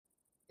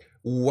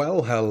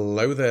Well,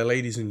 hello there,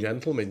 ladies and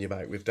gentlemen. You're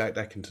back with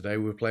Deck, and today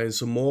we're playing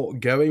some more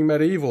Going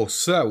Medieval.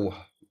 So,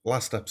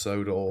 last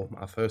episode, or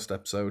our first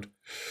episode,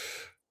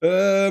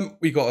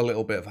 we got a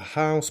little bit of a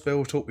house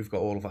built up. We've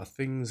got all of our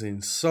things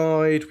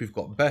inside. We've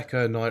got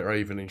Becca, Night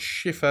Raven, and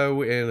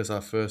Shifo in as our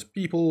first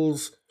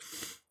peoples.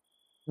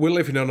 We're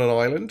living on an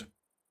island.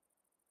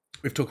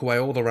 We've took away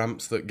all the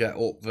ramps that get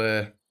up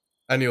there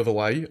any other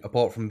way,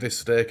 apart from this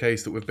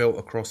staircase that we've built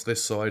across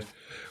this side,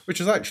 which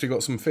has actually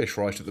got some fish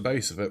right at the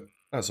base of it.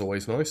 That's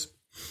always nice.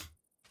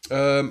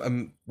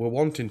 And we're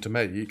wanting to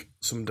make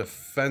some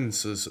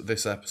defences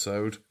this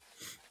episode.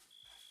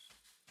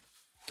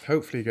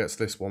 Hopefully he gets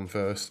this one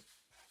first.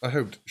 I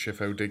hope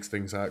Shifo digs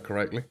things out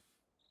correctly.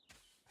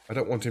 I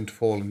don't want him to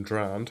fall and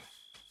drown.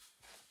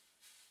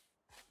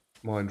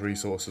 Mind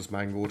resources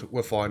mangled.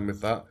 We're fine with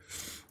that.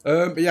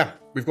 But yeah,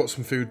 we've got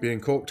some food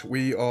being cooked.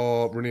 We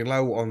are running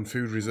low on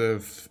food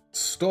reserve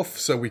stuff,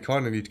 so we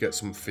kind of need to get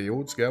some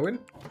fields going.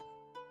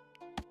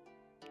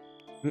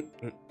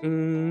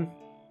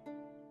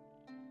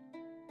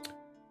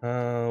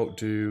 How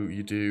do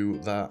you do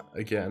that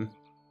again?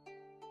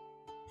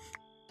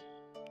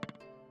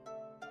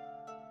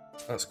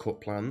 That's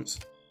cut plants.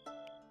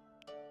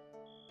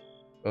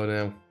 Oh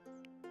no.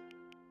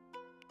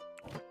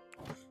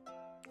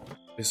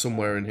 It's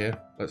somewhere in here.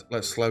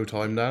 Let's slow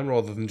time down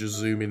rather than just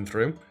zoom in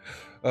through.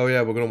 Oh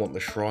yeah, we're going to want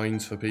the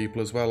shrines for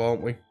people as well,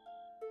 aren't we?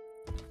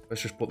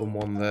 Let's just put them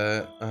one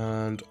there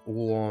and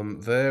one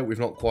there. We've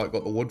not quite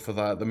got the wood for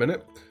that at the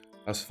minute.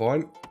 That's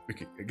fine. We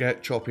can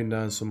get chopping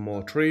down some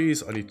more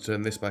trees. I need to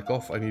turn this back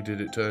off. I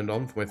needed it turned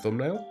on for my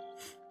thumbnail.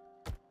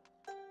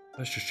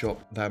 Let's just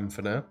chop them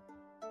for now.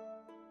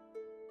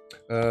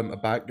 A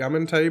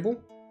backgammon table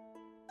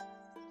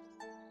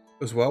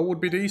as well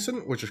would be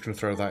decent. We're just going to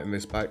throw that in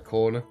this back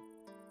corner.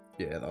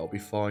 Yeah, that'll be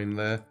fine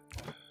there.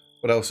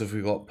 What else have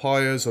we got?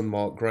 Pyres,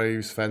 unmarked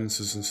graves,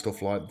 fences and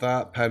stuff like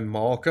that. Pen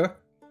marker.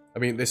 I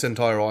mean, this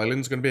entire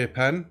island's going to be a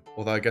pen.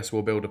 Although I guess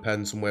we'll build a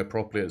pen somewhere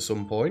properly at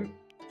some point.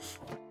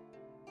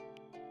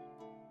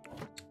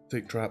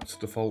 Tick traps,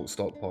 default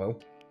stockpile.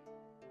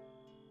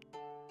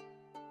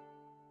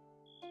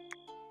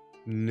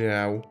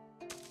 Now.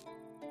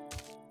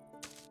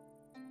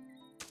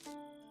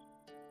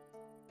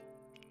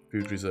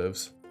 Food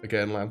reserves.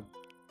 Again, lamb.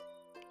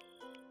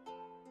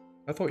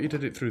 I thought you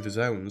did it through the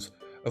zones.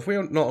 Have we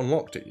not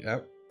unlocked it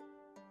yet?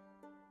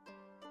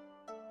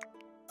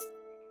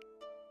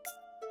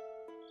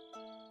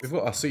 We've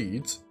got our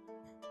seeds.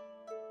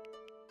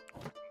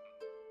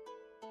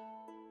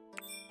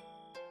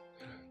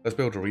 Let's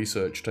build a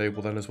research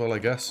table then as well, I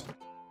guess.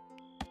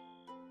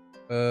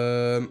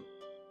 That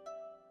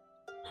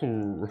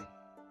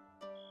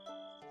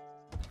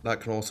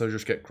can also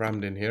just get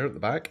crammed in here at the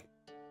back.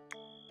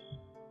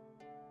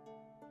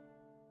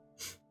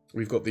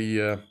 We've got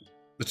the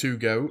 2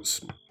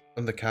 goats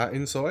and the cat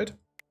inside.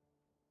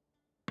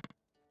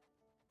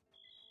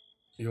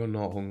 You're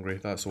not hungry,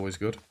 that's always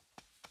good.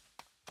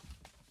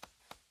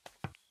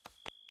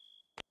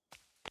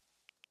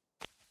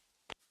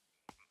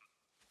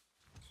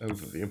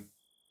 Overview.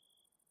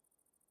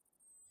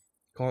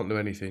 Can't do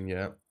anything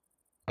yet.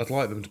 I'd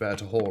like them to be able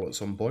to haul at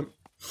some point.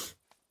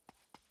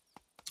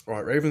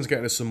 Right, Raven's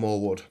getting us some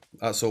more wood.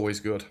 That's always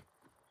good.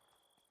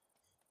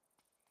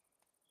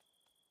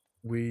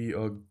 We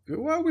are...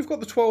 Well, we've got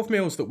the 12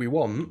 meals that we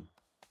want.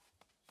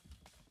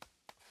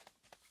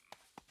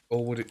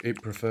 Or would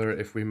it prefer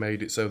it if we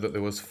made it so that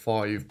there was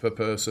 5 per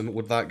person?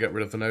 Would that get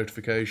rid of the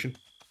notification?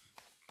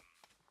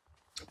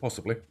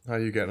 Possibly. How are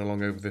you getting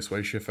along over this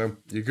way, Shifo?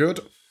 You good?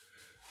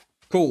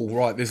 Cool,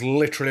 right, there's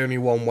literally only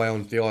one way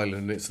onto the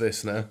island, it's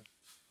this now.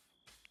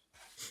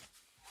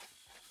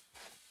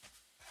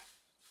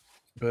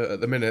 But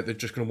at the minute, they're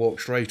just going to walk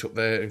straight up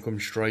there and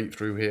come straight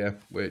through here,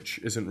 which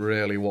isn't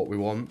really what we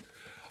want.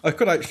 I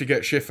could actually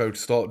get Shifo to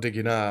start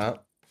digging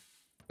out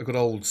a good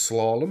old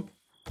slalom.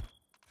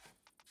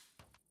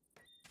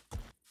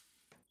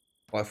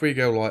 Right, if we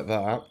go like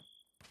that,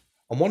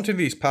 I'm wanting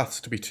these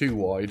paths to be 2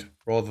 wide,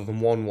 rather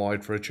than 1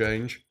 wide for a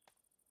change.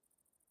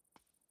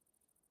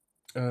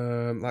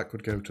 That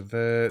could go to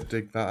there,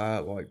 dig that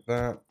out like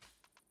that.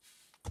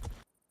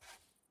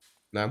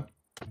 No,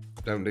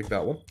 don't dig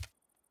that one.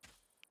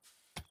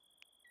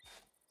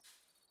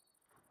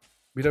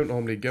 We don't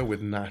normally go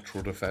with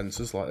natural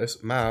defences like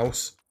this.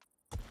 Mouse.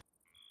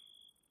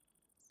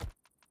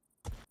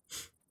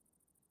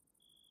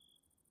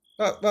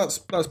 That's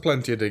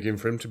plenty of digging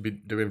for him to be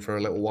doing for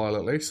a little while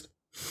at least.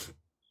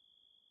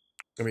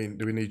 I mean,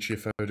 do we need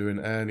Shifo doing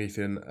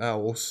anything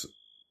else?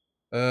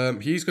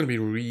 He's going to be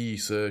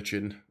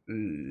researching.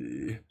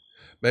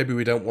 Maybe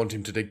we don't want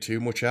him to dig too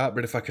much out,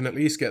 but if I can at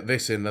least get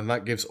this in, then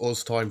that gives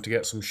us time to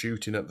get some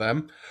shooting at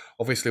them.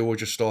 Obviously, we'll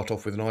just start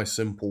off with a nice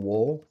simple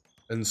wall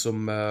and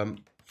some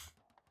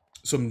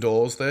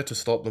doors there to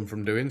stop them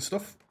from doing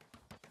stuff.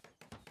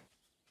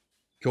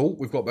 Cool,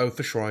 we've got both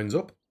the shrines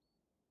up.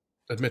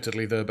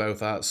 Admittedly, they're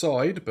both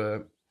outside,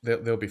 but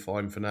they'll be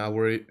fine for now.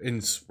 We're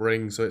in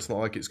spring, so it's not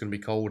like it's going to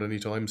be cold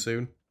anytime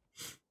soon.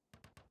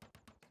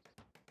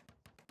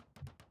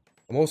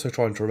 I'm also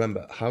trying to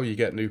remember how you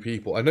get new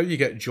people. I know you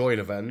get join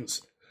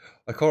events.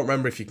 I can't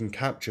remember if you can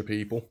capture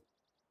people.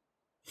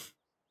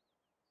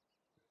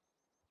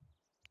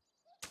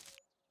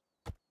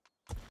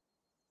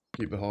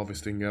 Keep the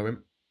harvesting going.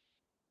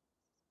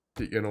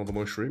 Keep getting all the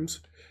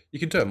mushrooms. You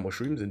can turn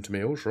mushrooms into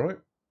meals, right?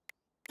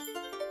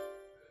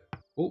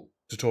 Oh,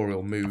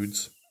 tutorial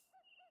moods.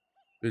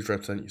 Moods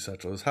represent your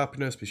settler's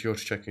happiness. Be sure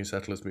to check your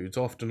settler's moods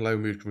often. Low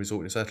mood can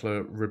result in a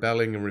settler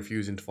rebelling and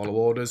refusing to follow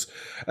orders.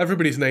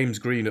 Everybody's name's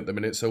green at the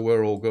minute, so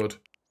we're all good.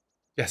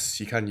 Yes,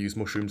 you can use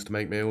mushrooms to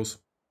make meals.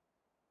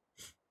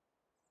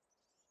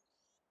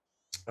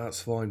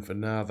 That's fine for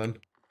now, then.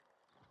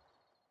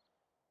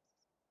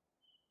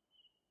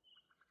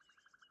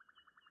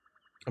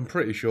 I'm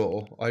pretty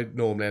sure I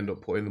normally end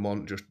up putting them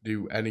on just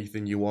do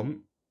anything you want.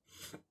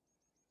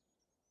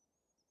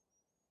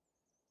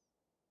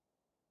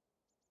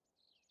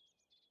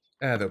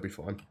 Yeah, they'll be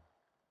fine.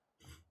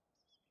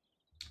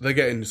 They're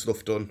getting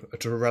stuff done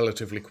at a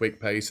relatively quick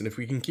pace, and if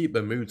we can keep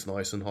their moods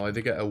nice and high,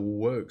 they get a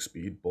work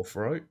speed buff,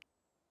 right?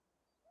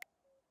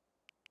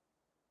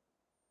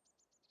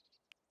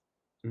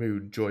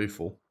 Mood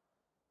joyful.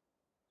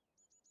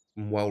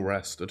 And well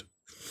rested.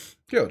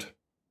 Good.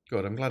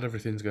 Good, I'm glad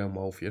everything's going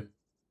well for you.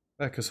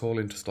 Back us all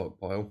into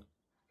stockpile.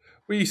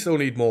 We still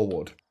need more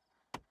wood.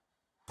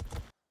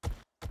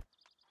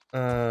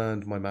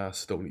 And my mass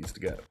still needs to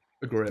get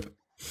a grip.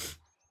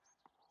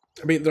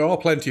 I mean, there are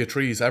plenty of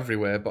trees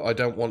everywhere, but I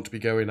don't want to be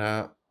going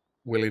out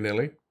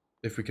willy-nilly,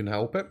 if we can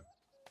help it.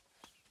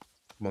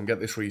 Come on, get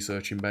this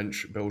researching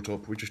bench built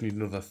up. We just need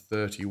another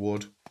 30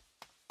 wood.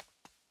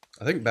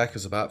 I think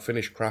Becca's about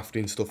finished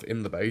crafting stuff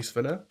in the base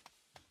for now.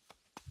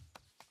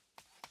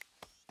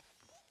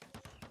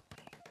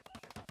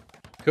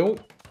 Cool.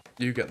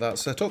 You get that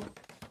set up.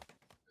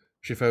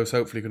 Shifo's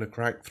hopefully going to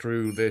crack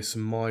through this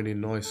mining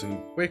nice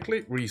and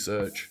quickly.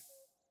 Research.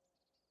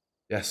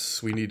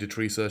 Yes, we needed to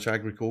research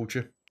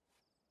agriculture.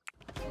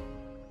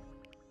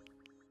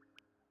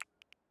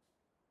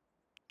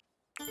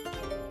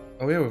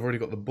 Oh yeah, we've already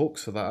got the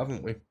books for that,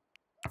 haven't we?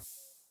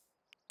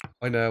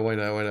 I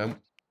know.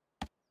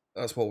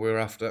 That's what we're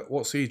after.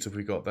 What seeds have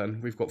we got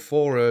then? We've got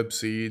 4 herb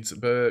seeds,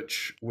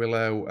 birch,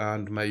 willow,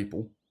 and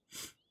maple.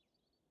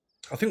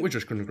 I think we're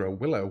just going to grow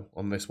willow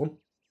on this one.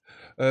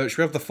 Should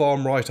we have the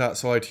farm right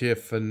outside here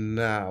for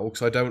now?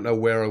 Because I don't know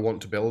where I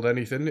want to build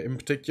anything in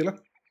particular.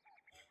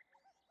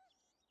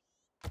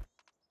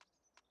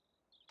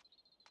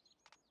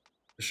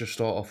 Let's just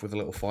start off with a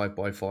little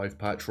 5x5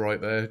 patch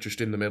right there, just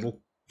in the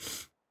middle.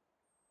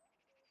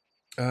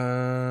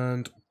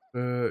 And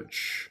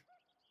birch.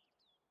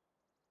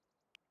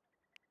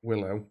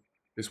 Willow.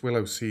 It's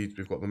willow seeds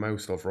we've got the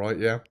most of, right?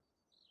 Yeah.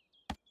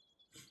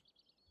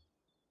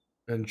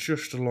 And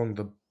just along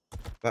the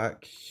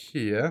back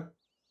here.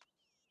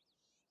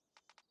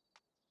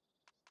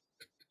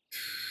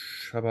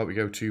 How about we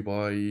go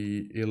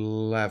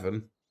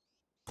 2x11?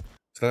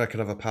 So then I can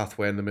have a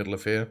pathway in the middle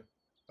of here.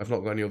 I've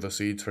not got any other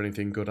seeds for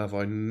anything good, have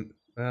I?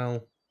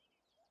 Well,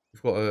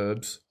 we've got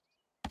herbs.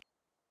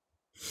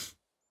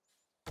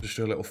 Just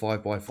do a little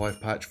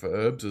 5x5 patch for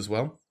herbs as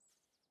well.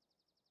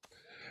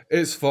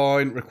 It's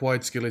fine.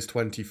 Required skill is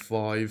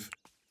 25.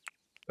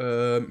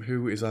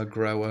 Who is our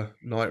grower?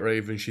 Night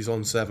Raven. She's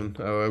on 7.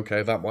 Oh,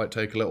 okay. That might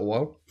take a little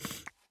while.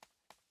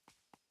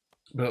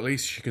 But at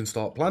least she can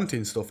start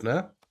planting stuff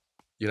now.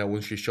 You know,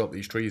 once she's chopped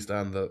these trees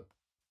down that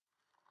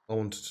I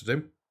wanted to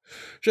do.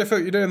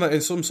 Shefo, you're doing that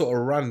in some sort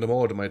of random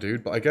order, my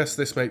dude. But I guess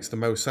this makes the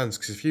most sense.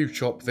 Because if you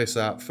chop this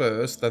out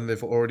first, then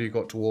they've already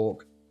got to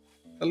walk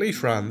at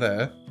least round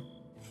there.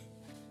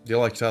 Do you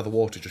like it how the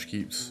water just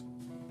keeps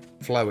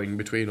flowing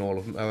between all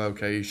of them? Oh,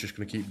 okay, he's just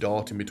going to keep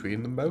darting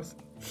between them both.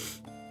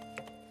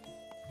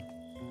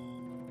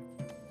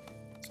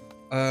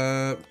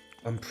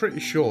 I'm pretty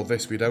sure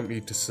this we don't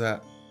need to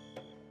set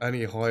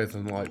any higher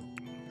than like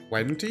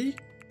 20?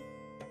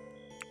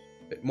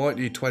 It might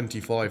need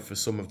 25 for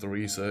some of the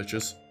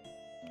researchers.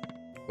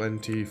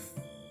 20,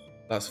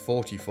 that's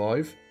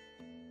 45.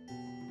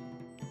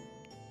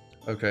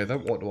 Okay,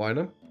 then what do I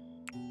know?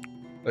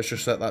 Let's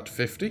just set that to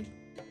 50.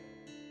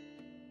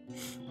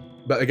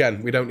 But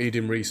again, we don't need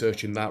him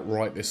researching that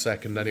right this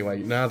second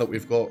anyway. Now that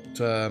we've got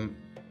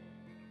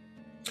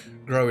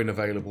growing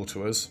available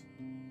to us,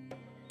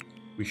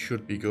 we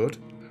should be good.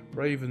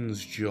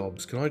 Raven's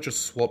jobs. Can I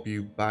just swap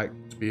you back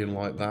to being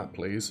like that,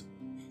 please?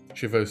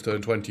 Shivo's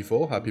turned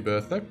 24. Happy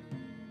birthday.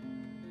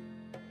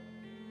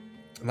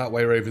 And that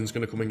way Raven's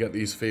going to come and get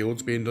these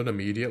fields being done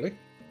immediately.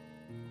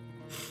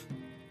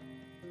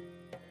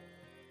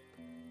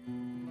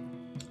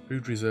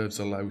 Food reserves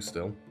are low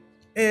still.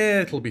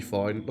 It'll be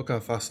fine. Look how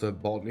fast her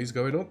botany's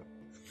going up.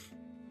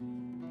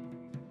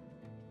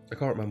 I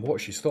can't remember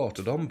what she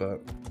started on,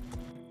 but...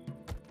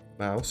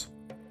 Mouse.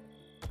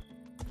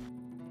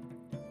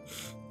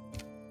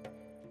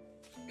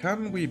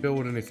 Can we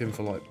build anything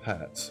for, like,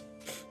 pets?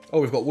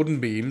 Oh, we've got wooden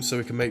beams, so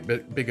we can make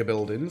bigger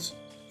buildings.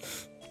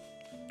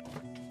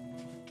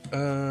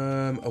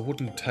 A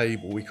wooden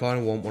table. We kind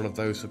of want one of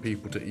those for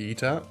people to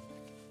eat at.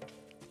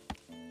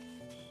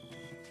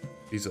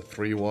 These are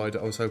 3 wide.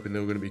 I was hoping they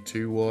were going to be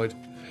 2 wide.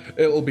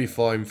 It'll be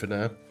fine for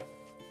now.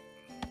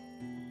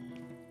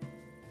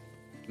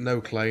 No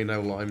clay,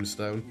 no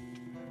limestone.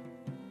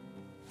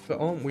 But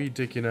aren't we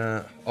digging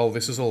out... Oh,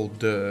 this is all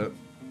dirt.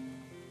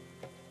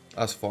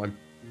 That's fine.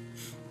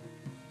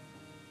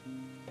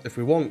 If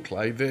we want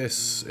clay,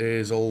 this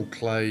is all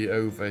clay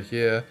over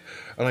here.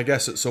 And I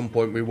guess at some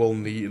point we will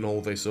neaten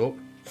all this up.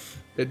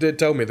 It did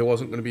tell me there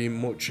wasn't going to be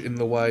much in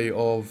the way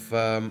of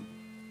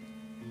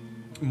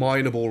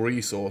mineable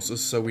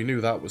resources, so we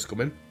knew that was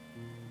coming.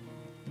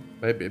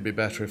 Maybe it'd be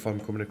better if I'm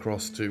coming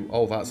across to...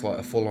 Oh, that's like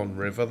a full-on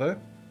river there.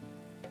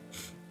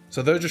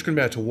 So they're just going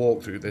to be able to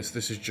walk through this.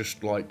 This is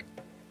just like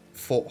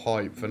foot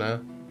height for now.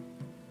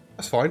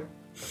 That's fine.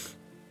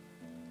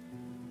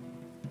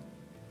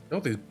 Oh,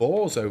 there's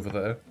boars over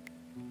there.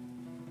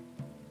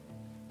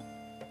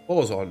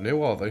 Boars aren't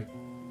new, are they?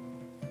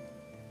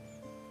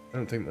 I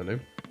don't think they're new.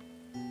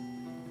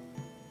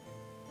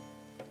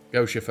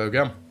 Go,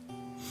 Shifogam.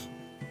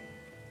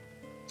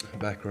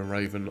 Becca and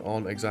Raven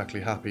aren't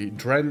exactly happy.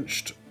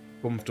 Drenched,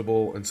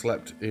 comfortable, and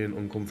slept in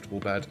uncomfortable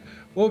bed.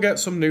 We'll get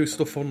some new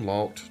stuff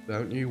unlocked,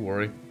 don't you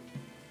worry.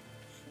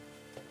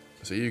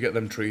 So you get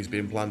them trees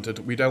being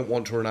planted. We don't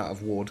want to run out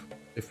of wood,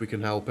 if we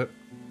can help it.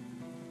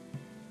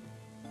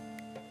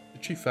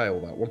 Did she fail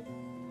that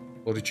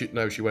one? Or did she...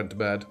 No, she went to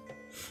bed.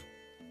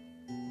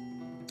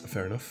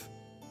 Fair enough.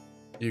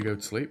 You go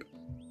to sleep.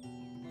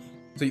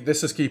 See,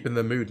 this is keeping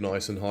the mood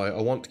nice and high.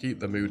 I want to keep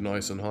the mood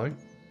nice and high.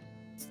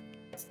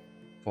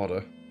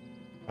 Fodder.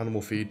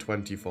 Animal feed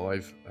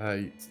 25.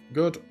 Hey,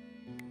 good.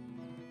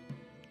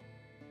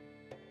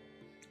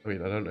 I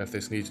mean, I don't know if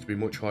this needs to be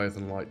much higher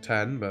than like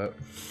 10, but...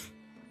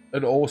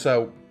 And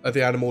also, are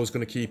the animals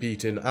going to keep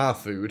eating our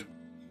food?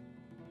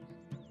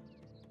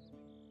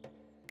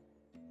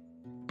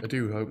 I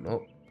do hope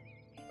not.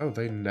 Oh,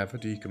 they never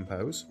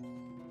decompose.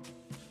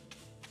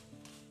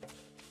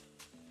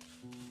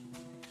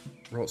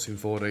 Rots in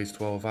 4 days,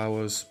 12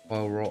 hours.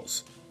 Pile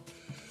rots.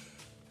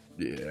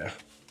 Yeah.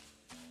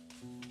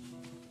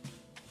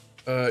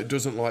 It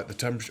doesn't like the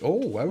temperature.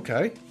 Oh,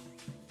 okay.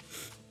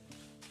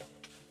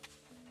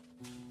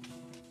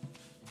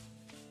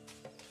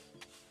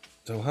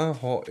 So how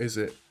hot is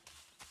it?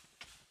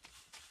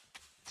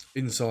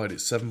 Inside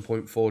it's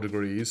 7.4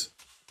 degrees.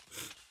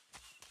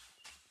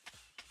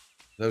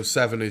 Though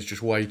 7 is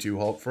just way too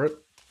hot for it.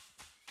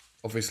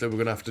 Obviously we're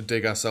going to have to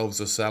dig ourselves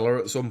a cellar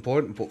at some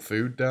point and put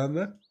food down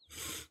there.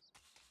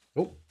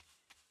 Oh,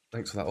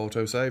 thanks for that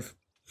autosave.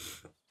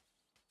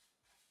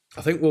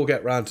 I think we'll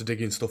get round to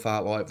digging stuff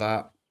out like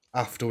that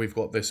after we've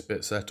got this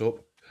bit set up.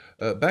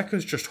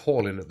 Becca's just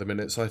hauling at the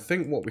minute, so I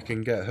think what we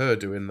can get her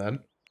doing then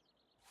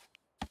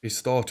is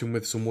starting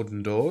with some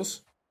wooden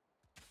doors.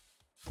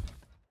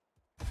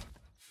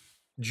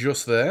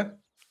 Just there.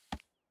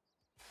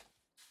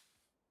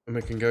 And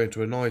we can go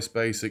into a nice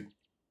basic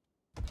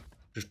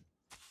just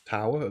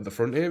tower at the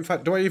front here. In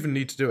fact, do I even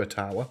need to do a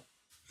tower?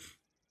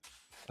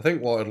 I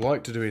think what I'd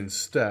like to do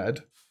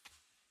instead...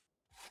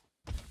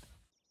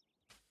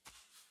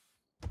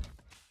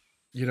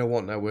 You know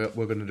what, now we're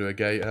going to do a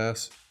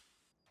gatehouse.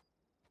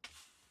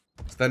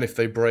 So then if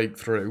they break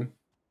through,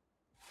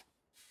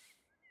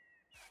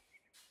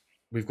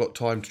 we've got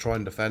time to try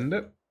and defend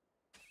it.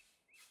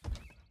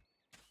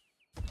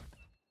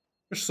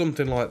 Just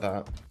something like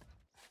that.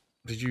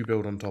 Did you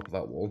build on top of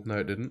that wall? No,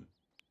 it didn't.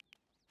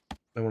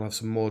 Then we'll have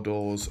some more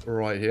doors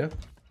right here.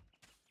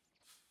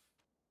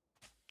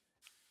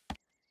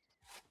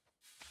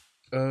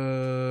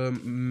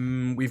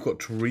 We've got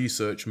to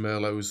research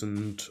Merlots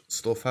and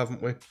stuff,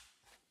 haven't we?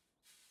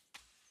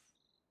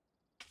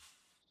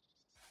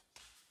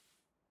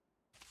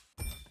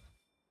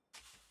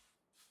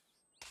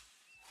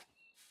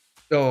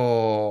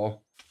 Oh.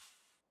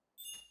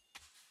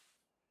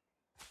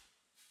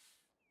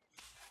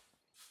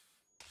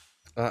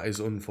 That is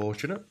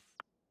unfortunate.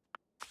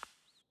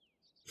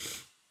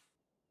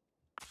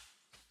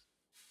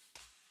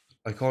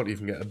 I can't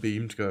even get a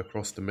beam to go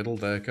across the middle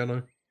there, can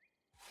I?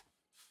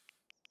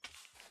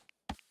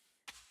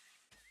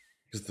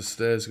 Because the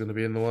stairs are going to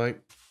be in the way.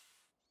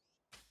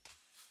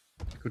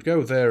 Could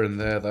go there and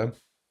there, though.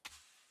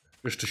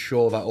 Just to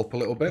shore that up a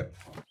little bit.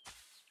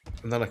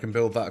 And then I can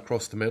build that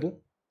across the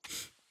middle.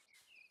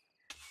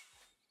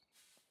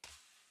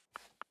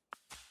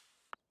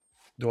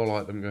 Do I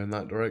like them going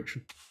that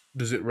direction?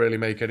 Does it really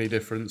make any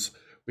difference?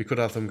 We could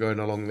have them going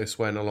along this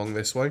way and along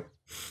this way.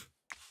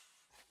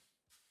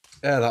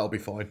 Yeah, that'll be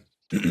fine.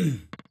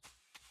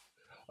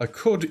 I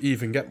could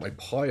even get my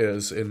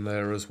pyres in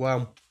there as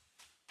well.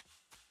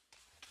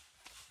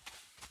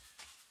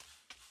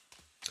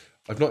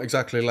 I've not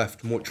exactly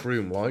left much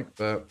room, like,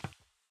 but...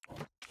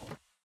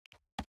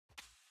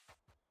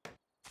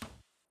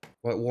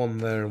 Like one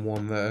there and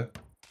one there.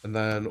 And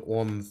then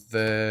one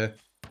there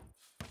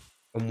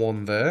and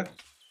one there.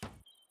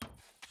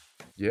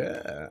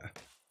 Yeah.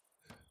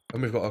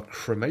 And we've got a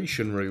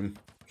cremation room.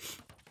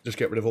 Just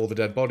get rid of all the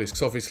dead bodies.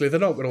 Because obviously they're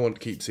not going to want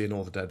to keep seeing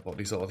all the dead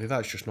bodies, are they?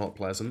 That's just not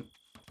pleasant.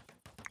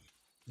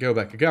 Go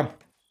back again.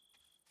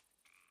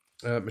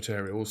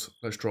 Materials.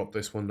 Let's drop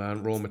this one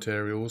down. Raw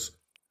materials.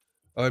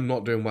 I'm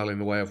not doing well in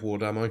the way of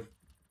wood, am I?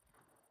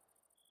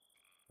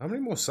 How many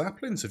more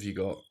saplings have you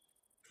got?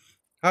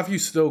 Have you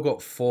still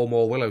got 4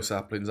 more willow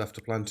saplings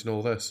after planting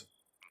all this?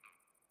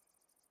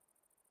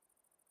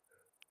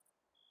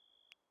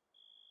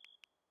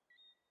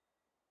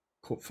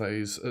 Cut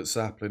phase at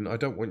sapling. I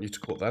don't want you to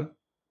cut then.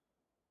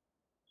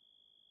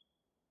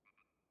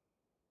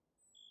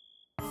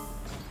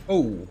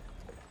 Oh!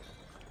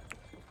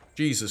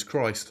 Jesus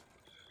Christ.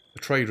 A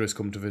trader has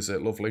come to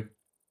visit. Lovely. I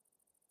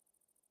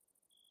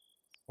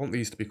want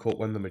these to be cut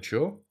when they're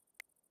mature.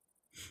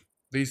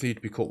 These need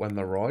to be cut when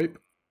they're ripe.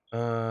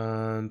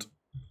 And...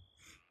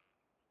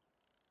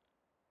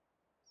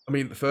 I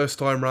mean, the first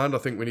time round, I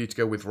think we need to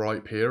go with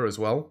ripe here as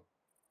well.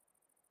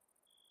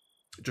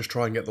 Just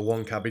try and get the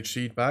 1 cabbage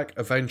seed back.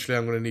 Eventually,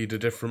 I'm going to need a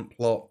different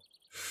plot.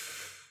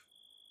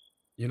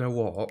 You know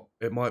what?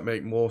 It might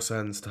make more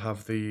sense to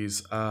have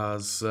these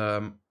as...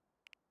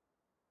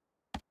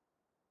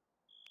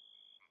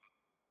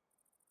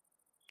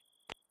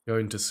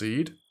 going to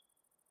seed.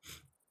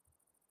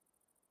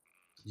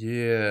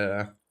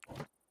 Yeah.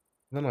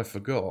 And then I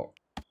forgot.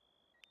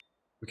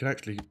 We can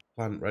actually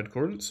plant red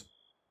currants.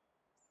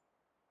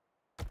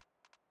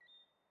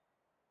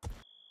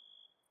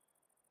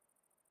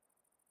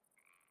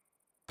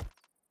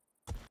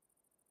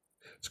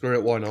 Screw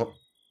it, why not?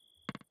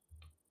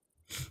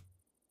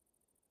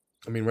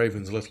 I mean,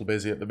 Raven's a little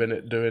busy at the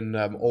minute doing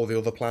all the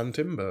other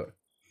planting, but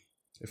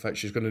in fact,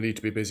 she's going to need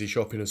to be busy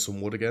shopping us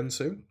some wood again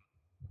soon.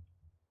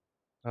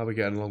 How are we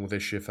getting along with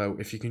this Shifo?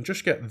 If you can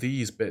just get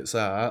these bits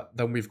out,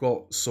 then we've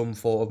got some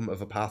form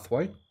of a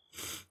pathway.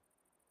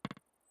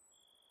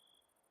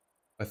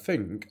 I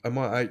think I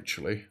might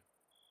actually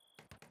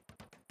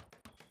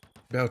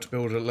be able to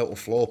build a little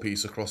floor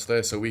piece across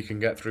there so we can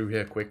get through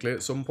here quickly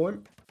at some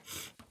point.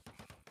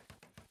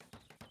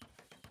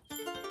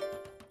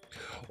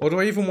 Or do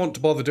I even want to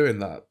bother doing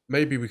that?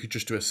 Maybe we could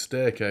just do a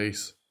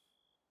staircase.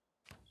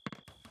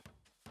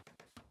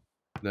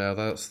 No,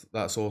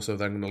 that's also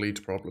then going to lead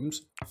to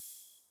problems.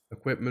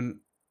 Equipment.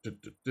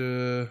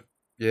 Yeah.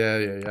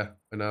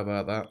 I know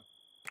about that.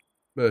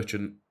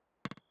 Merchant.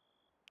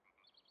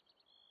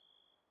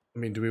 I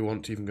mean, do we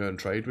want to even go and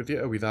trade with you?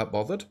 Are we that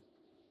bothered?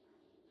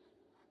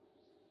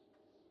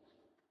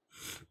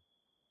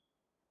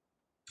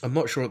 I'm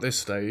not sure at this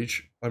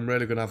stage I'm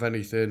really going to have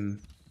anything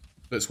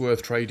that's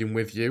worth trading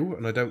with you,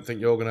 and I don't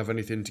think you're going to have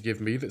anything to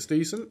give me that's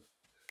decent.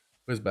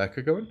 Where's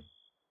Becca going?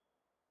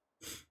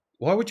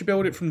 Why would you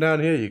build it from down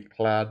here, you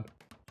clod?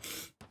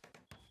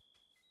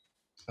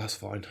 That's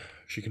fine.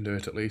 She can do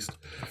it at least.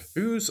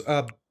 Who's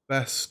our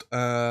best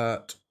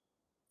at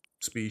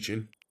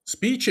speeching?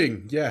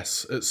 Speeching!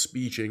 Yes, at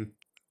speeching.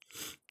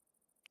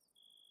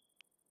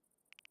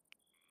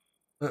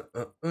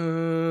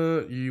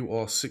 You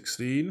are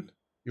 16.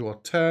 You are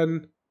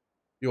 10.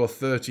 You are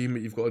 13,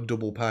 but you've got a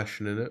double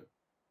passion in it.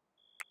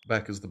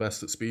 Becca's the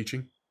best at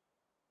speeching.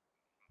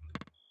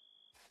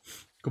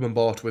 Come and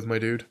barter with my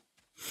dude.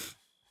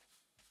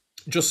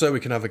 Just so we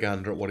can have a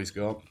gander at what he's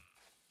got.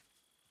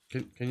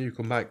 Can you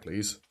come back,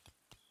 please?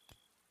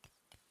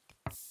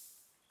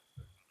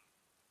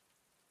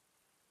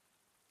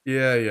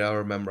 Yeah, I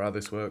remember how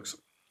this works.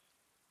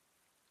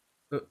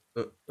 This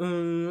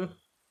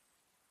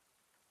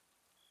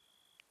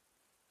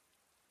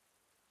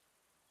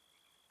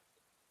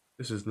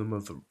is the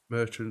number the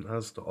merchant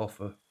has to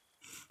offer.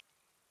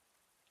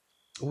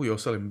 Oh, you're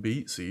selling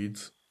beet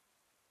seeds.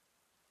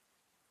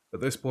 At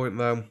this point,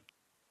 though,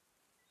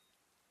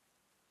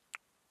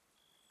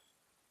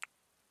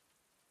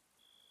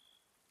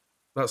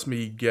 that's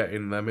me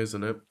getting them,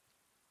 isn't it?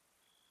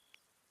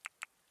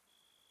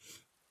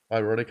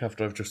 Ironic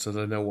after I've just said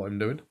I know what I'm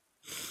doing.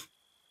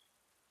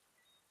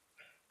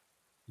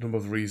 Number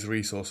of these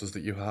resources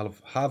that you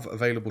have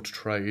available to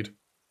trade.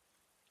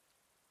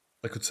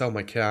 I could sell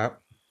my cat.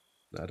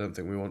 No, I don't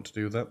think we want to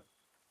do that.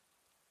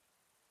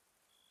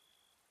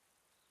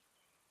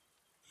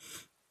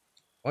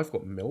 I've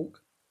got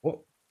milk? What?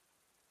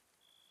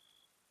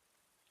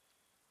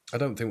 I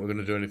don't think we're going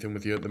to do anything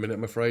with you at the minute,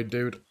 I'm afraid,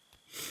 dude.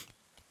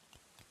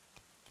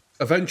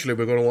 Eventually,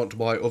 we're going to want to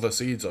buy other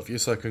seeds off you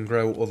so I can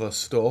grow other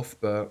stuff,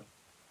 but...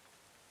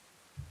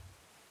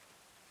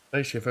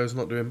 Hey, Shifo's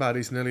not doing bad,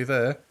 he's nearly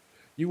there.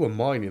 You were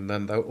mining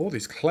then, though. Oh,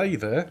 there's clay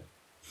there.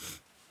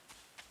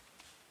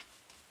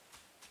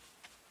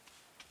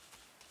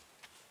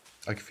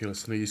 I can feel a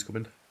sneeze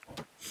coming.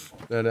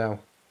 There now.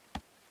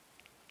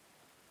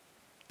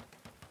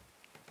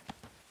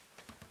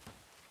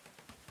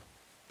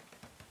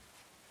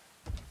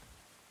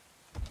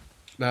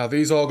 Now,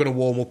 these are going to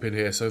warm up in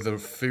here, so the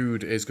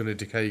food is going to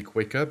decay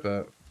quicker,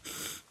 but...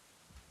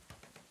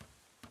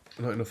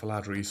 not enough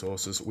allowed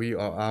resources. We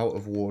are out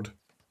of wood.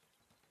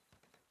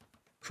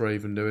 What's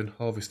Raven doing?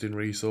 Harvesting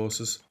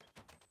resources.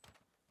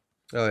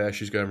 Oh yeah,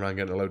 she's going around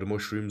getting a load of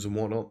mushrooms and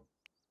whatnot.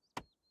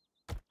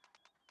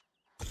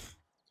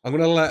 I'm going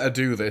to let her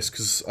do this,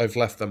 because I've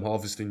left them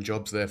harvesting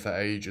jobs there for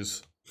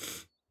ages.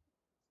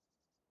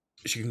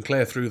 She can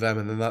clear through them,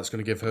 and then that's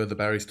going to give her the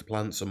berries to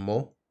plant some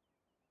more.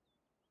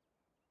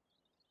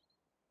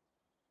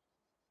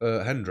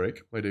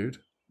 Hendrik, my dude,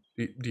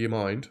 do you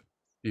mind?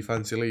 Do you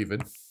fancy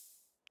leaving?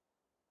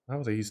 How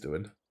are these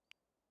doing?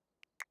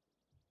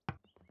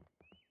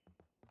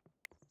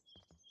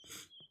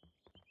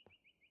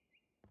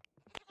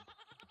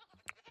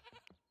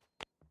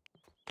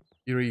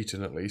 You're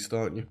eating at least,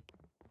 aren't you?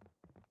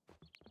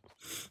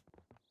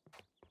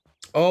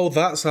 Oh,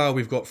 that's how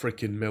we've got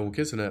freaking milk,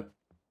 isn't it?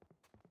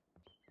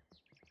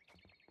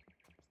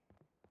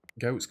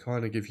 Goats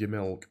kind of give you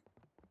milk.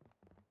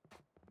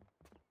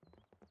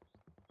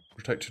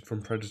 Protected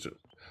from predator.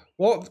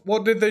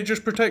 What did they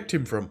just protect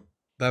him from?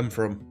 Them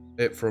from.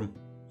 It from.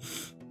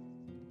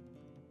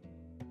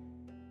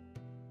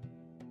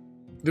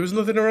 There was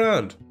nothing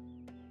around.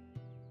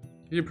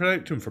 You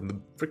protect him from the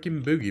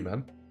freaking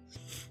boogeyman.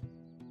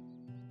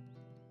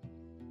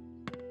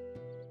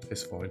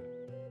 It's fine.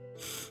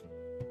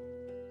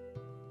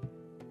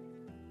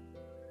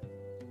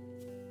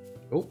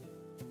 Oh,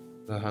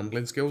 the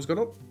handling skill's gone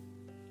up.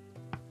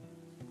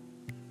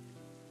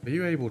 Are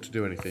you able to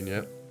do anything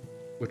yet?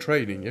 We're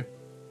training you.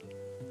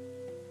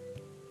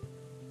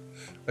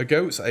 Are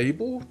goats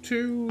able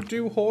to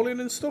do hauling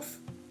and stuff?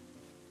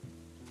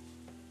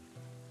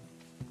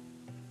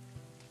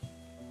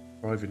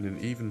 Thriving in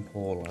even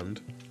poor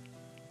land.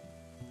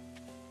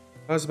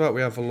 How's about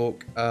we have a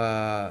look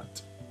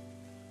at...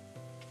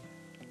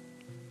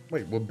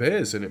 Wait, were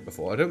bears in it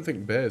before? I don't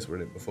think bears were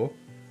in it before.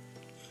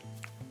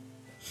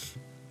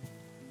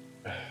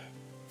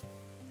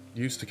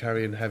 Used to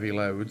carrying heavy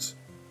loads.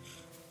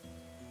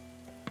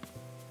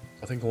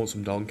 I think I want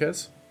some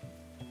donkeys.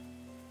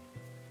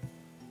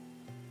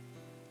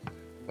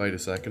 Wait a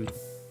second.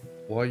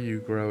 Why are you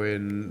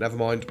growing... Never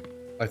mind.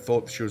 I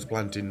thought she was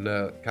planting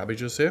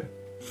cabbages here.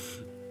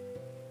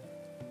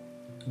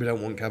 We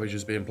don't want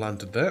cabbages being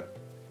planted there.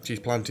 She's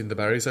planting the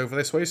berries over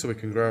this way so we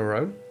can grow our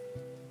own.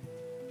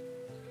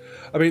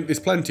 I mean, there's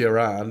plenty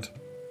around,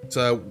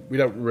 so we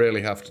don't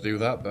really have to do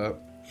that, but...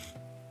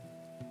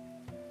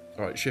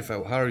 Alright,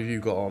 Shifo, how have you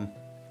got on?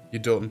 You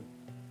done?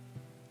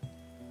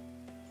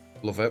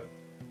 Love it.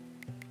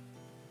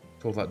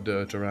 All that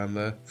dirt around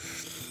there.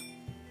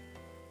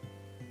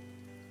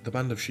 The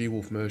band of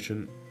she-wolf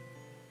merchant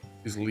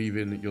is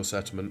leaving your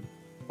settlement.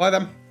 Bye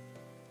then!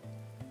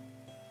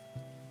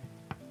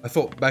 I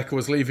thought Becca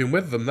was leaving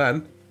with them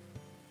then.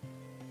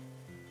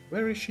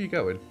 Where is she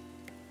going?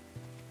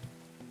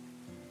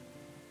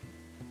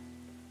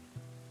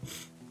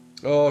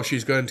 Oh,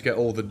 she's going to get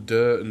all the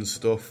dirt and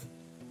stuff.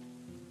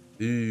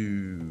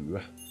 Ooh.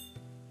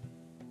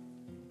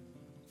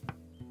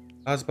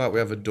 How's about we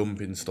have a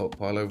dumping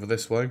stockpile over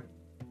this way?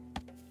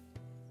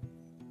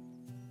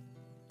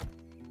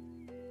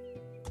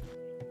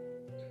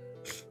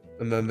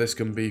 And then this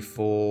can be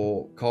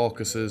for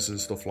carcasses and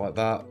stuff like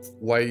that.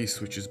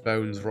 Waste, which is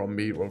bones, rotten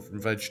meat, rotten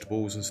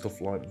vegetables and stuff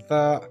like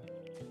that.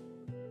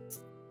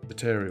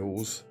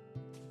 Materials.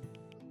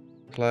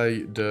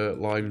 Clay, dirt,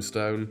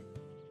 limestone.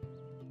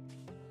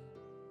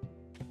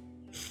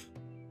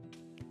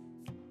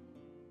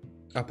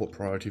 I put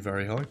priority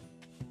very high.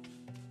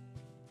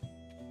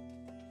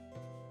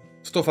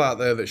 Stuff out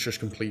there that's just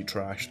complete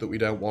trash that we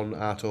don't want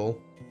at all.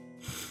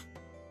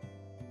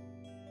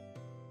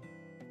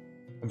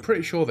 I'm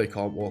pretty sure they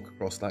can't walk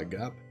across that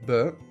gap,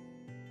 but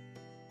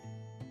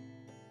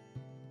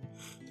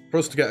for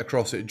us to get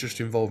across it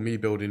just involved me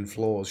building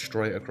floors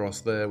straight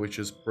across there, which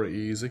is pretty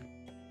easy.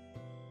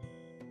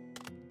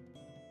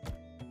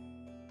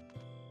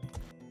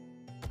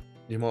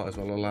 You might as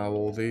well allow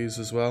all these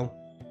as well.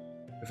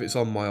 If it's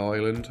on my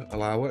island,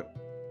 allow it.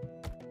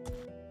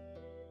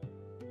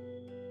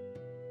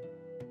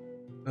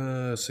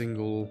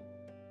 Single.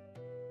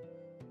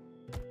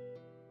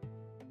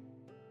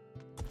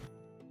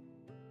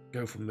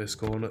 Go from this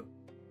corner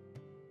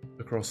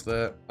across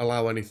there.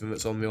 Allow anything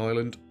that's on the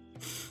island.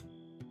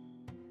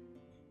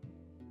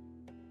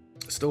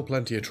 Still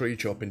plenty of tree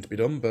chopping to be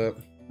done, but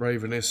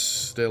Raven is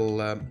still...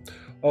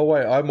 Oh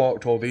wait, I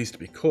marked all these to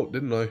be cut,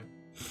 didn't I?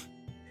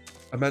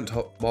 I meant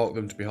to mark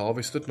them to be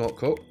harvested, not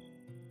cut.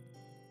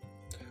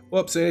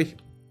 Whoopsie.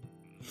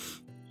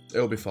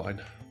 It'll be fine.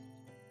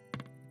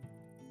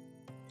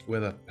 Where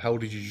the hell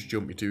did you just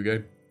jump me to,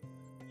 game?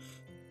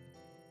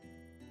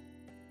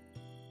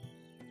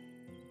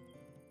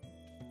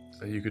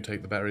 So you could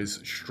take the berries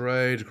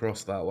straight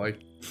across that way.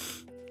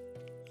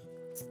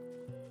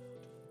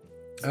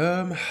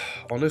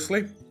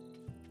 Honestly,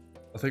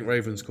 I think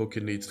Raven's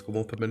cooking needs to come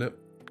up a minute.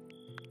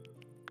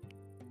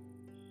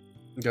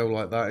 Go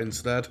like that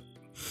instead.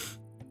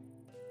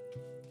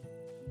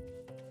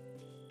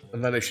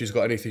 And then if she's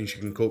got anything she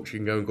can cook, she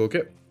can go and cook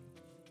it.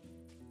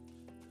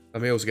 My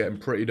meals are getting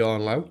pretty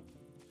darn low.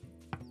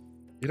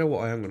 You know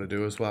what I am going to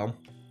do as well?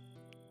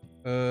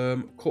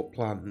 Cut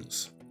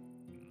plants.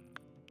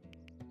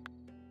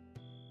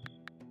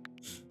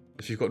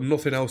 If you've got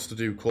nothing else to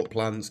do, cut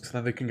plants, because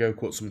then they can go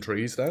cut some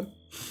trees down.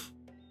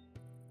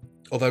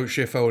 Although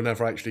Shifo will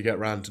never actually get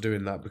round to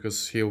doing that,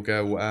 because he'll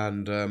go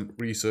and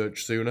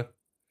research sooner.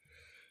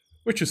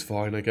 Which is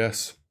fine, I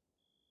guess.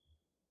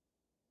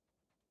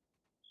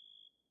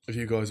 Have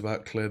you guys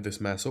about cleared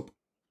this mess up?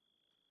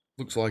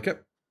 Looks like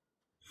it.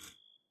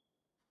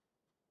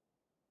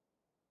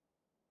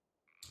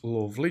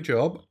 Lovely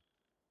job.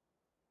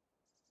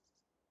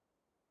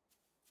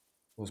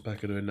 What's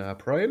Becca doing now?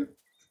 Praying?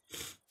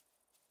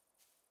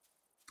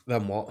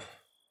 Then what?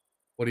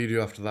 What do you do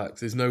after that?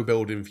 'Cause there's no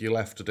building for you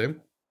left to do.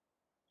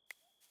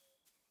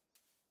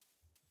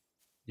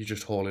 You're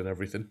just hauling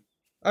everything.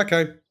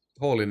 Okay,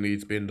 hauling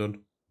needs being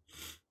done.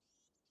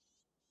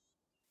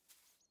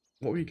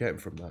 What were you getting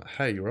from that?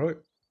 Hay, right?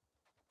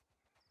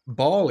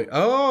 Barley.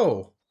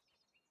 Oh!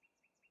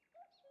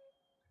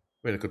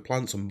 I mean, I could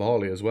plant some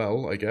barley as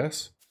well, I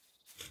guess.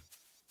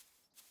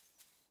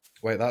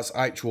 Wait, that's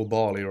actual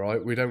barley,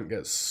 right? We don't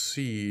get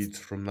seeds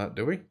from that,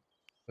 do we?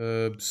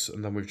 Herbs,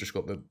 and then we've just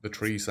got the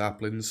tree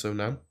saplings, so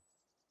no.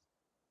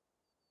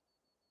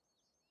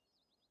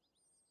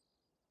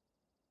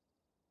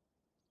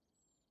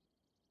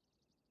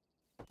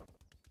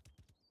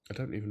 I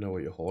don't even know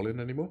what you're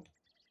hauling anymore.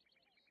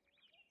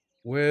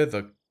 Where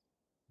the...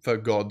 For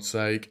God's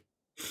sake.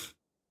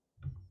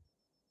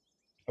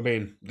 I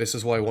mean, this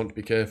is why I want to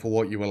be careful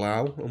what you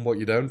allow and what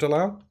you don't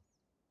allow.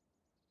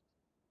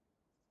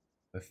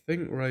 I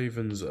think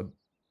Raven's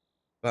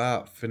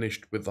about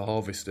finished with the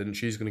harvesting.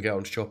 She's going to get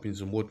on to chopping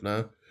some wood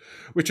now.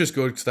 Which is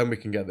good, because then we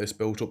can get this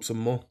built up some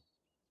more.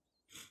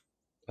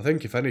 I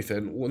think, if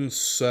anything, once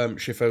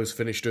Shifo's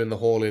finished doing the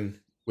hauling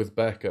with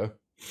Becca,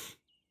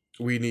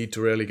 we need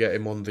to really get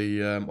him on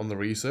the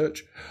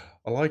research.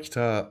 I liked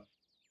how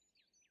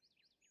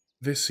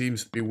this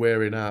seems to be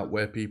wearing out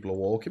where people are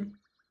walking.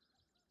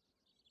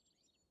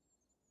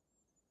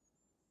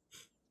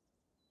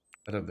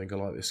 I don't think I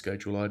like this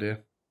schedule idea.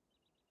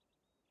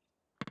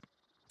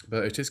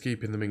 But it is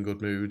keeping them in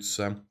good moods.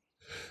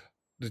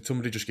 Did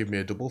somebody just give me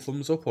a double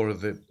thumbs up, or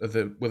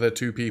were there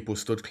two people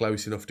stood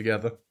close enough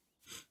together?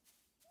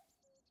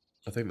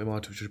 I think there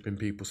might have just been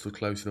people stood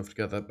close enough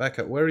together.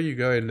 Becca, where are you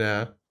going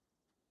now?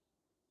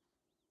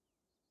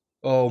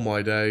 Oh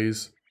my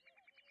days.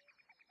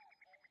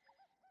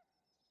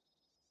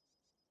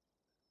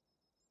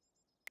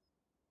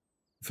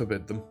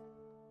 Forbid them.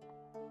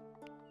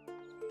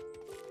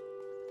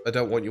 I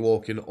don't want you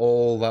walking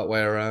all that way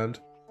around.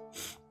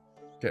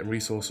 Getting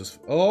resources.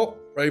 Oh,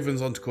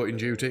 Raven's on to cutting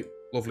duty.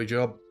 Lovely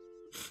job.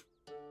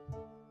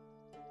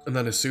 And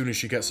then as soon as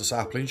she gets a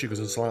sapling, she goes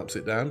and slaps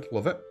it down.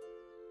 Love it.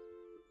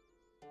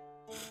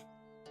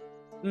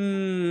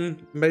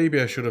 Maybe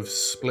I should have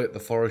split the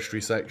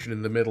forestry section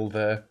in the middle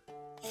there.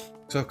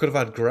 So I could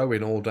have had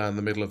growing all down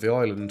the middle of the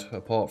island,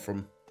 apart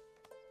from...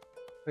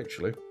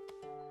 Actually.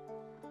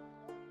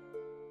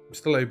 I'm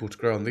still able to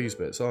grow on these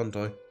bits, aren't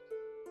I?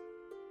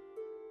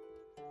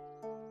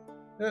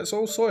 Yeah, it's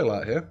all soil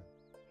out here.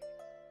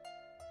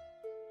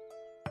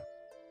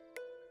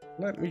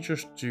 Let me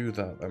just do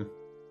that then.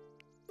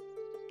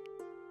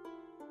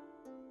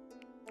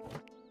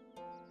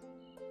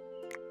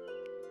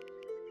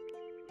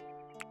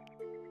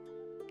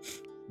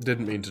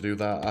 Didn't mean to do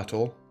that at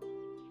all.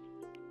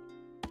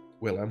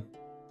 Willem.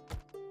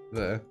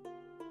 There.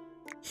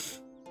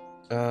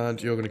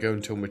 And you're going to go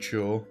until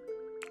mature.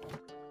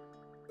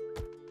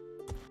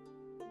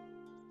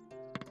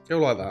 Go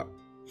like that.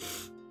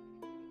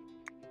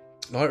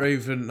 Night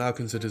Raven now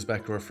considers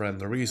Becca a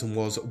friend. The reason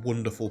was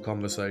wonderful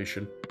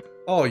conversation.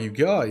 Oh, you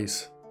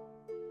guys.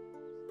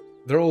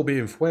 They're all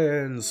being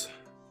friends.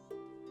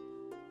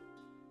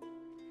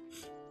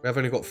 We have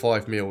only got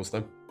 5 meals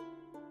then.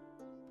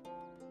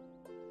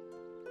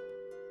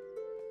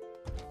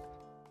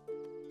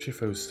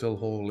 Chifo's still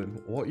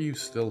hauling. What are you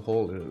still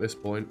hauling at this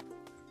point?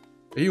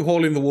 Are you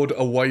hauling the wood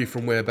away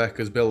from where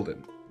Becca's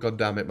building? God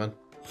damn it, man.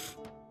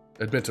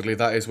 Admittedly,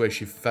 that is where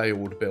she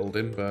failed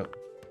building, but...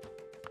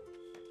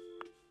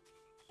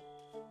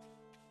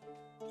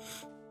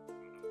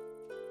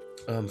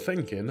 I'm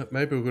thinking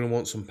maybe we're going to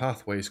want some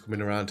pathways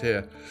coming around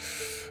here.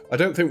 I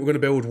don't think we're going to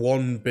build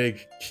one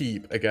big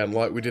keep again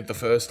like we did the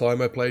first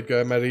time I played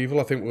Go Medieval.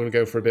 I think we're going to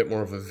go for a bit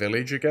more of a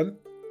village again.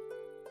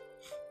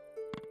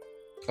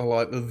 I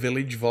like the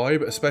village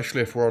vibe,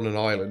 especially if we're on an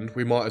island.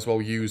 We might as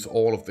well use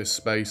all of this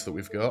space that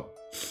we've got.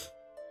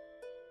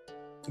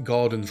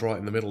 Gardens right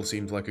in the middle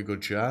seems like a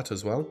good chat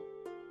as well.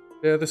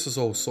 Yeah, this is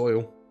all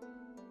soil.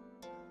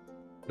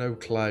 No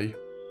clay.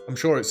 I'm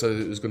sure it says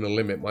it was going to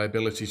limit my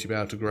ability to be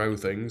able to grow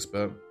things,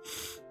 but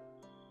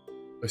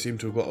I seem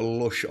to have got a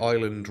lush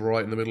island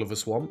right in the middle of a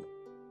swamp.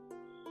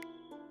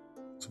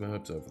 Some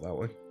herbs over that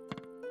way.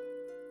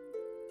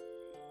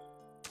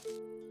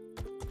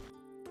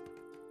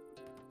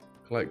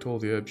 Collect all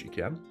the herbs you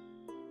can.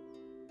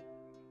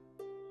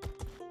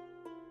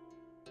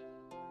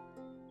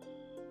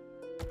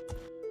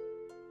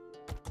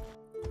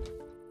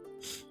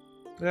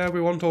 Yeah,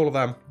 we want all of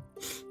them.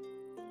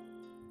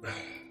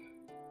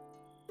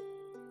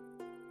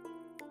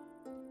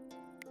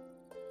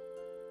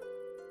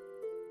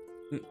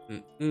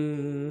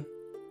 I'm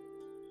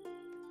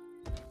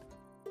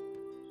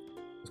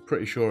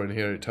pretty sure in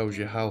here it tells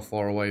you how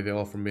far away they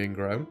are from being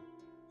grown.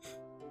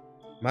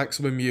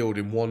 Maximum yield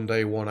in 1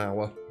 day, 1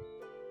 hour.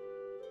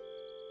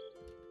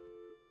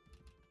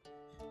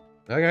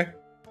 Okay.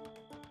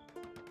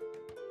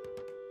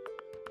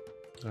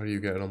 How are you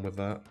getting on with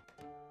that?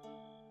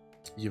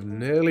 You've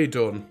nearly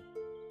done.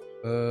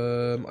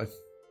 I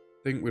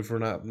think we've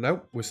run out.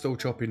 Nope, we're still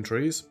chopping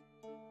trees.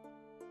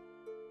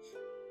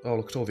 Oh,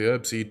 look at all the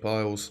herb seed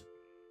piles.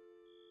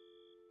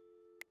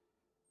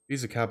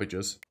 These are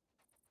cabbages.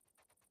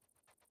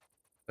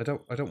 I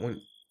don't want...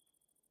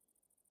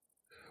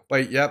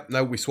 Wait, yep,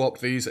 no, we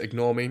swapped these,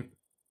 ignore me.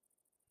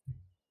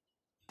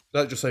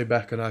 Let's just say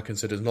Becca now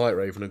considers Night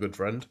Raven a good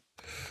friend.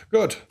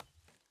 Good.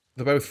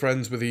 They're both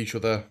friends with each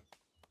other,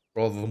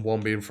 rather than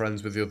one being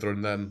friends with the other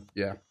and then,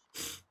 yeah.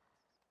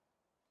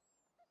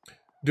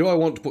 Do I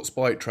want to put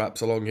spike traps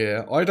along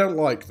here? I don't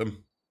like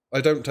them. I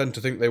don't tend to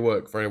think they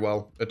work very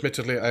well.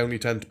 Admittedly, I only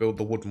tend to build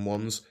the wooden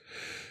ones.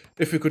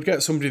 If we could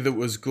get somebody that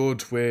was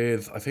good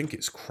with, I think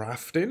it's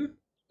crafting,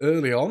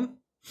 early on,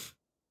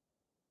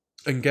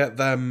 and get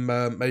them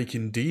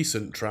making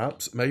decent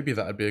traps, maybe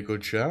that'd be a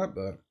good shout,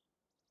 but...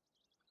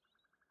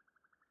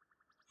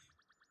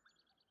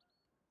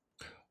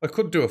 I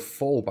could do a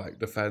fallback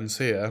defense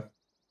here.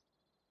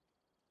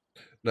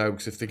 No,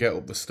 because if they get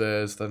up the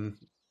stairs, then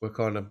we're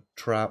kind of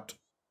trapped.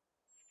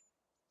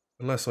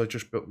 Unless I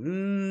just built...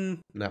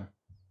 no.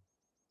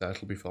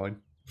 That'll be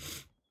fine.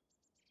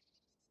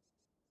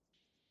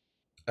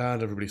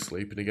 And everybody's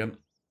sleeping again.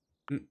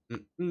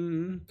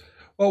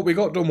 Well, we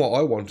got done what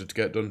I wanted to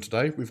get done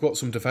today. We've got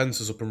some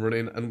defences up and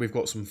running, and we've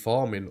got some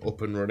farming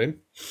up and running.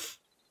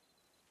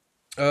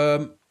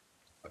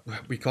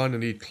 We kind of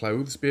need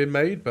clothes being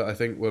made, but I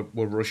think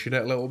we're rushing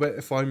it a little bit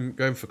if I'm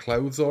going for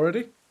clothes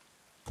already.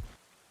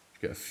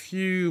 Get a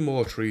few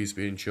more trees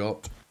being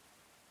chopped.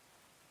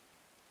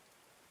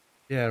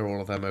 Yeah,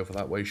 all of them over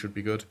that way should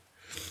be good.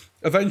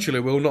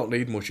 Eventually, we'll not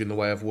need much in the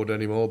way of wood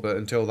anymore, but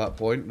until that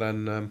point,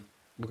 then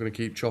we're going to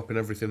keep chopping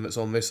everything that's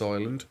on this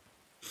island.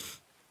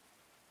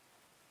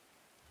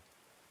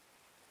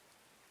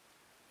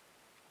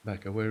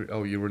 Becca, where...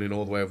 Oh, you're running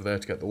all the way over there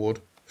to get the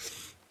wood.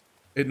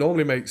 It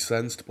normally makes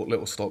sense to put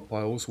little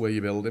stockpiles where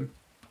you're building.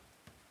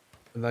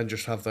 And then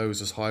just have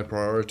those as high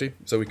priority,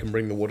 so we can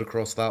bring the wood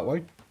across that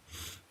way.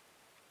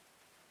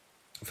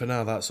 For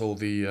now, that's all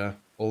the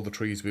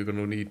trees we're going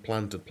to need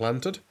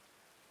planted.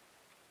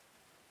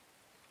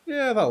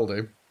 Yeah, that'll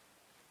do.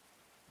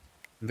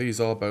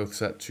 These are both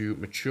set to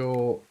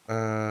mature,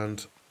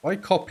 and I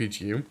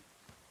copied you.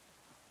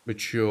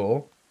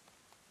 Mature.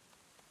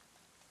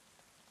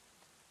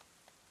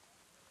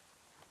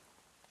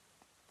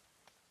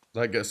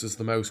 That gets us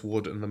the most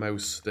wood and the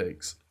most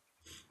sticks.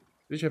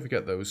 Did you ever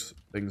get those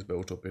things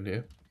built up in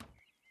here?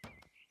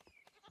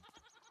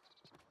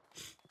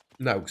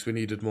 No, because we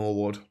needed more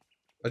wood.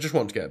 I just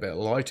want to get a bit of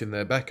light in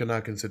there. Becca now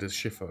considers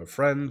Schiffer a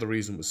friend. The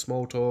reason was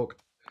small talk.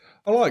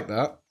 I like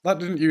that. That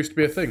didn't used to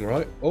be a thing,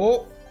 right?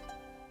 Oh!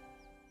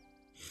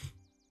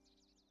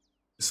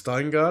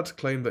 Steingard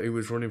claimed that he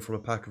was running from a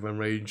pack of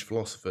enraged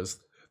philosophers.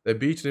 They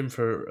beaten him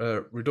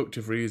for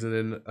reductive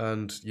reasoning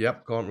and,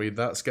 yep, can't read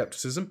that,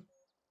 skepticism.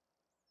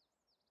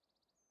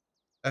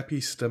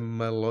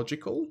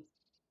 Epistemological?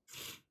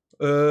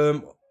 I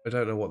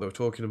don't know what they were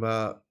talking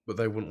about, but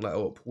they wouldn't let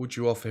up. Would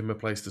you offer him a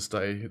place to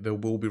stay? There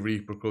will be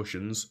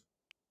repercussions.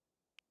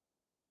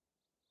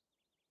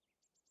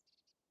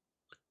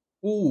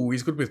 Ooh,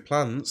 he's good with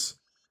plants.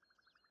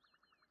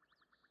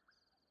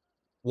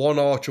 One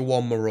archer,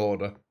 one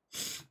marauder.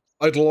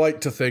 I'd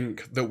like to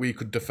think that we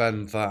could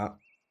defend that.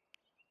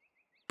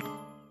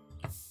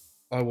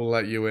 I will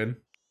let you in.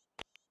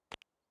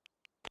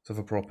 Let's have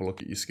a proper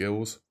look at your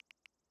skills.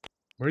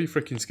 Where are your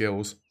freaking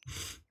skills?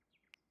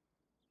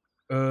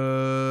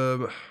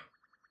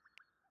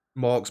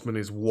 Marksman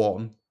is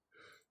 1.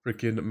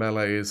 Freaking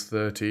melee is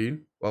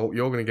 13. Well,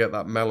 you're going to get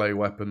that melee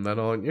weapon then,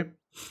 aren't you?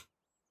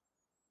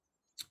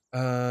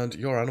 And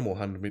your animal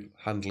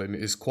handling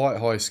is quite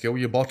high skill.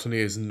 Your botany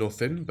is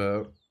nothing,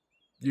 but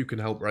you can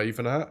help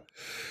Raven out.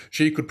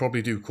 She could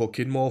probably do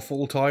cooking more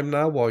full-time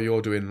now while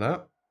you're doing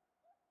that.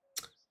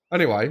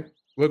 Anyway,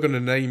 we're going to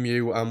name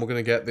you and we're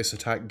going to get this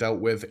attack dealt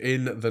with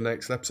in the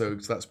next episode,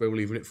 because that's where we're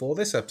leaving it for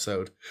this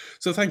episode.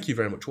 So thank you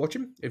very much for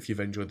watching. If you've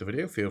enjoyed the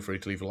video, feel free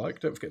to leave a like.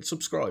 Don't forget to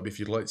subscribe if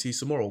you'd like to see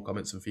some more. All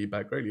comments and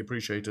feedback greatly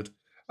appreciated.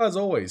 As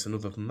always, and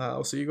other than that,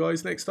 I'll see you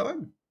guys next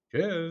time.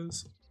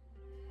 Cheers!